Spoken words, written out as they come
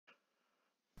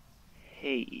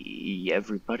Hey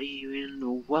everybody,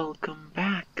 and welcome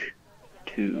back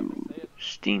to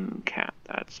Steam Cat.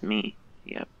 That's me.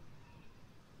 Yep.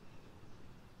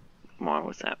 Why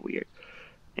was that weird?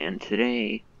 And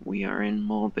today we are in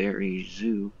Mulberry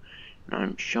Zoo, and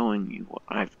I'm showing you what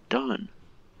I've done.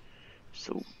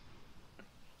 So,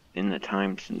 in the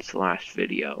time since the last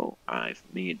video, I've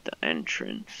made the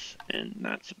entrance, and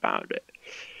that's about it.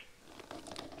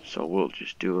 So we'll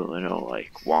just do a little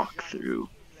walkthrough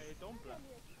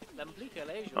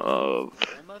of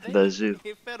the zoo.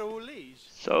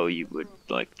 So you would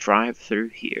drive through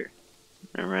here,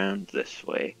 around this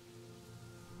way,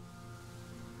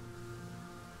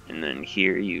 and then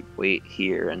here you'd wait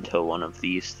here until one of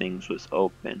these things was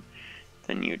open.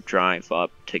 Then you'd drive up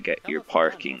to get your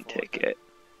parking ticket,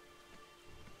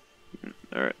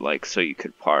 or so you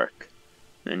could park.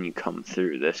 Then you come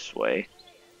through this way.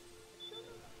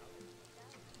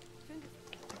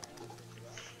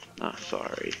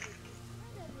 Sorry.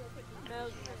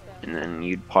 And then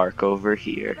you'd park over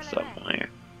here somewhere.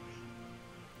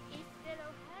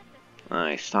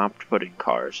 I stopped putting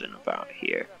cars in about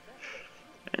here.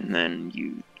 And then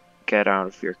you get out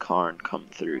of your car and come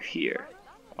through here.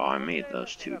 Oh, I made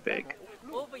those too big.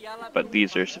 But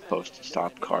these are supposed to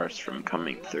stop cars from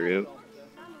coming through.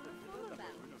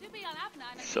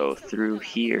 So through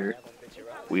here,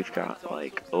 we've got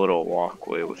a little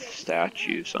walkway with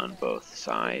statues on both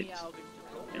sides.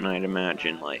 And I'd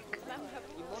imagine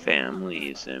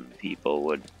families and people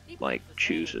would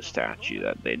choose a statue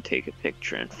that they'd take a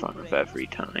picture in front of every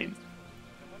time.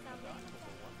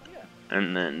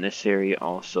 And then this area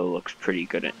also looks pretty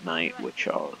good at night, which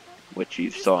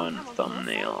you saw in the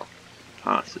thumbnail,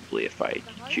 possibly if I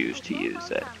choose to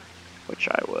use it, which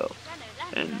I will.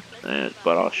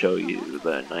 But I'll show you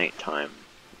the nighttime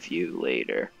view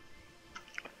later.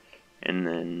 And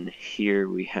then here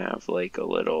we have a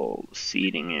little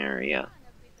seating area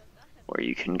where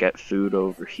you can get food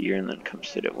over here and then come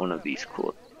sit at one of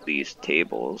these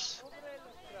tables.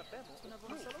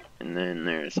 And then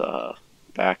there's a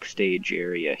backstage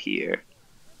area here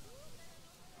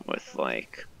with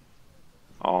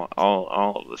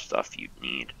all of the stuff you'd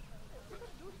need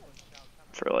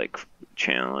for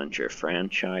challenge or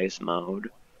franchise mode.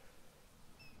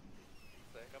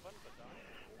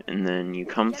 And then you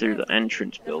come through the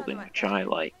entrance building, which I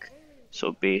like.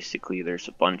 So basically there's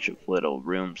a bunch of little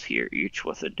rooms here, each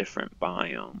with a different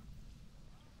biome.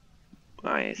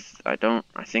 I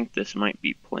think this might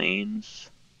be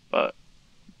plains, but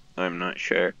I'm not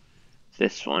sure.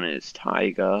 This one is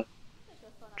taiga,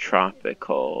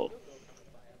 tropical,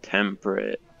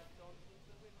 temperate.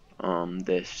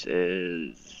 This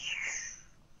is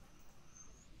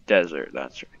desert,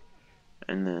 that's right.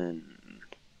 And then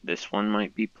this one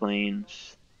might be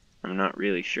plains. I'm not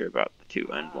really sure about the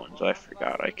two end ones. I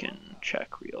forgot. I can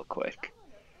check real quick.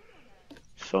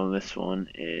 So this one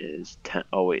is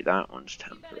oh wait, that one's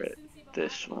temperate.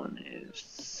 This one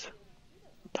is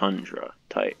tundra,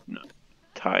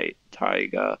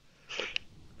 taiga,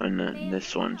 and then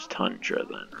this one's tundra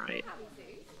then, right?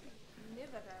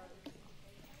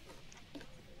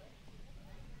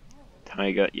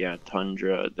 Taiga, yeah,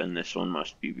 tundra, then this one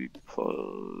must be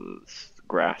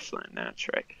grassland, that's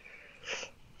right.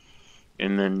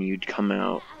 And then you'd come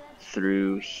out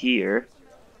through here,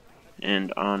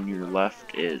 and on your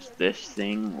left is this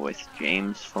thing with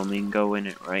James Flamingo in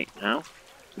it right now,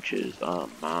 which is a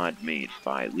mod made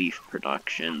by Leaf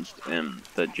Productions, and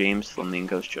the James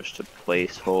Flamingo's just a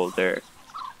placeholder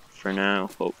for now.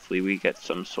 Hopefully we get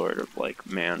some sort of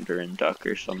mandarin duck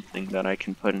or something that I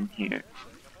can put in here.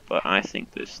 But I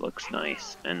think this looks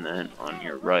nice. And then on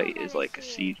your right is a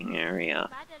seating area.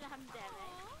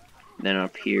 Then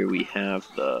up here we have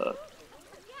the,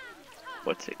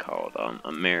 what's it called,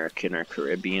 American or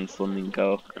Caribbean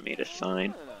flamingo. I made a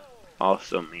sign.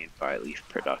 Also made by Leaf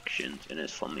Productions in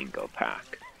his flamingo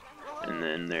pack. And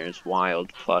then there's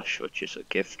Wild Plush, which is a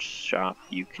gift shop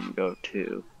you can go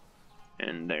to.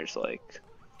 And there's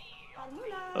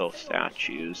little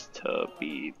statues to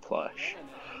be plush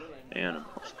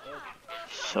animals.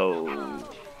 So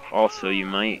also you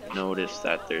might notice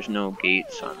that there's no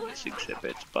gates on these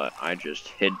exhibits, but I just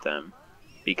hid them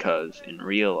because in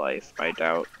real life I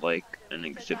doubt an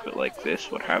exhibit like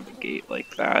this would have a gate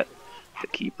like that. The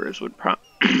keepers would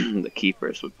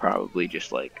probably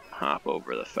just hop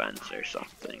over the fence or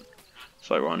something.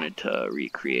 So I wanted to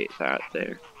recreate that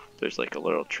there. There's a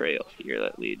little trail here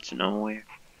that leads nowhere.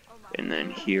 And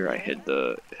then here I hid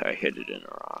it in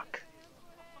a rock.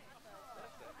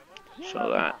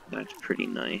 So that's pretty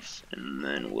nice. And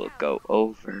then we'll go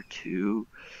over to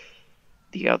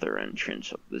the other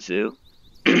entrance of the zoo.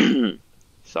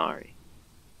 Sorry.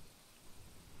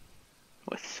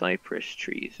 with cypress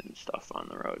trees and stuff on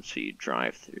the road, so you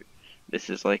drive through. This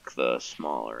is like the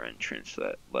smaller entrance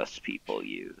that less people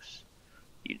use.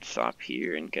 You'd stop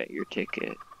here and get your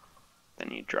ticket,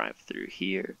 then you drive through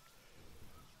here,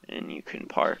 and you can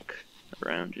park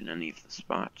around in any of the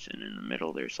spots, and in the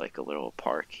middle there's like a little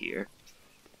park here,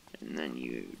 and then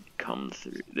you come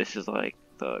through. This is like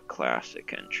the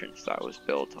classic entrance that was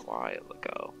built a while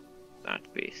ago. That's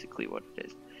basically what it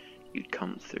is. You'd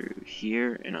come through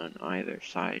here, and on either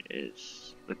side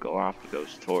is the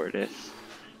Galapagos tortoise,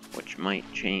 which might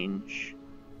change,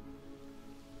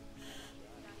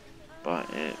 but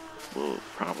it will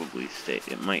probably stay.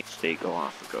 It might stay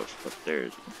Galapagos, but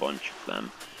there's a bunch of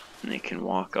them, and they can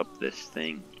walk up this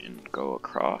thing and go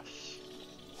across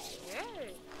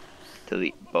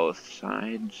to both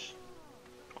sides.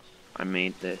 I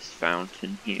made this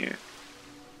fountain here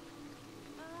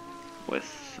with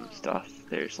some stuff.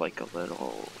 There's like a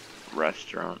little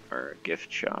restaurant or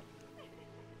gift shop.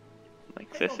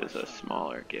 Like this is a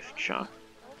smaller gift shop.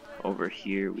 Over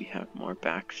here we have more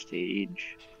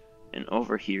backstage. And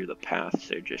over here the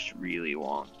paths are just really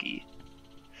wonky.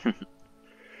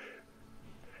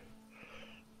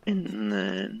 And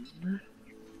then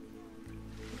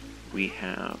we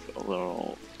have a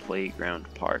little playground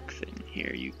park thing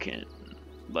here you can,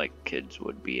 like kids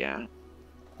would be at.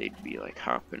 They'd be like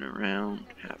hopping around,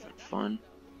 having fun.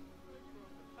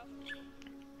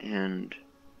 And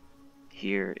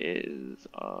here is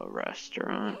a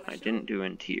restaurant. I didn't do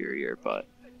interior, but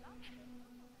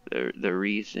the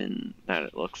reason that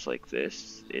it looks like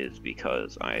this is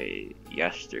because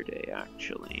yesterday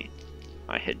actually,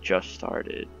 I had just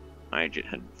started. I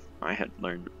had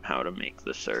learned how to make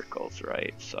the circles,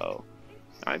 right? So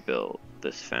I built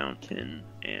this fountain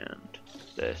and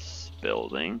this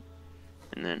building.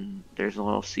 And then there's a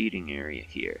little seating area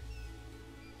here.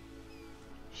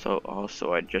 So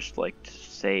also I'd just like to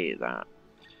say that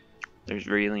there's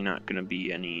really not going to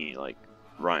be any like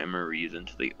rhyme or reason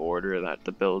to the order that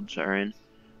the builds are in.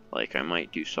 Like I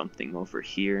might do something over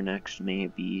here next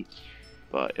maybe,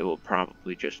 but it will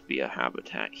probably just be a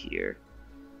habitat here.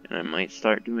 And I might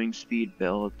start doing speed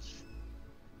builds,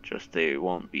 just they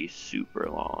won't be super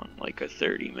long, like a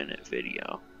 30-minute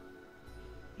video.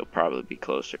 It'll probably be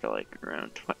closer to like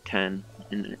around 10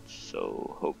 minutes,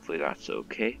 so hopefully that's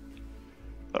okay.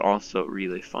 But also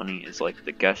really funny is like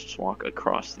the guests walk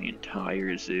across the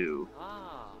entire zoo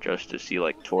just to see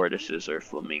like tortoises or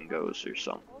flamingos or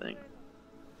something,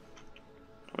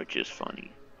 which is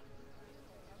funny.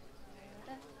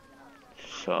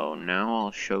 So now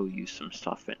I'll show you some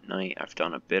stuff at night. I've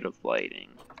done a bit of lighting,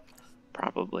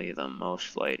 probably the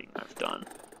most lighting I've done.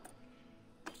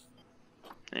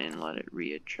 And let it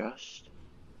readjust.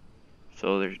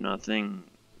 So there's nothing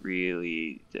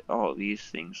really. Oh, these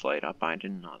things light up. I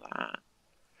didn't know that.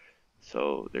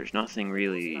 So there's nothing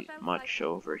really much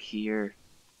over here.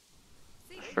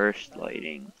 The first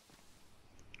lighting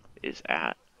is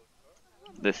at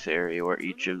this area where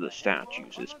each of the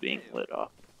statues is being lit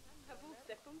up.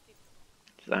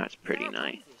 So that's pretty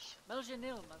nice.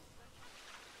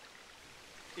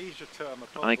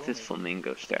 I like this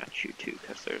flamingo statue too,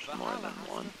 because there's more than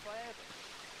one.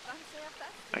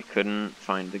 I couldn't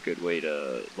find a good way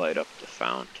to light up the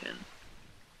fountain,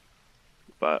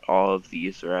 but all of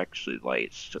these are actually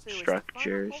light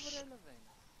structures,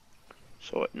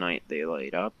 so at night they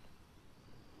light up,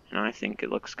 and I think it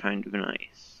looks kind of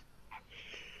nice.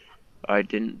 I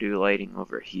didn't do lighting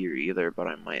over here either, but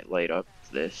I might light up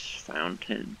this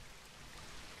fountain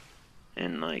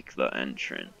and like the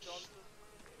entrance.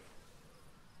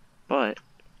 But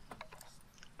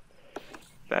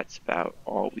that's about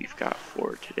all we've got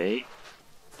for today.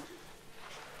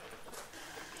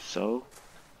 So,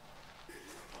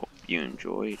 hope you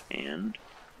enjoyed, and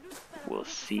we'll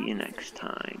see you next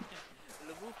time.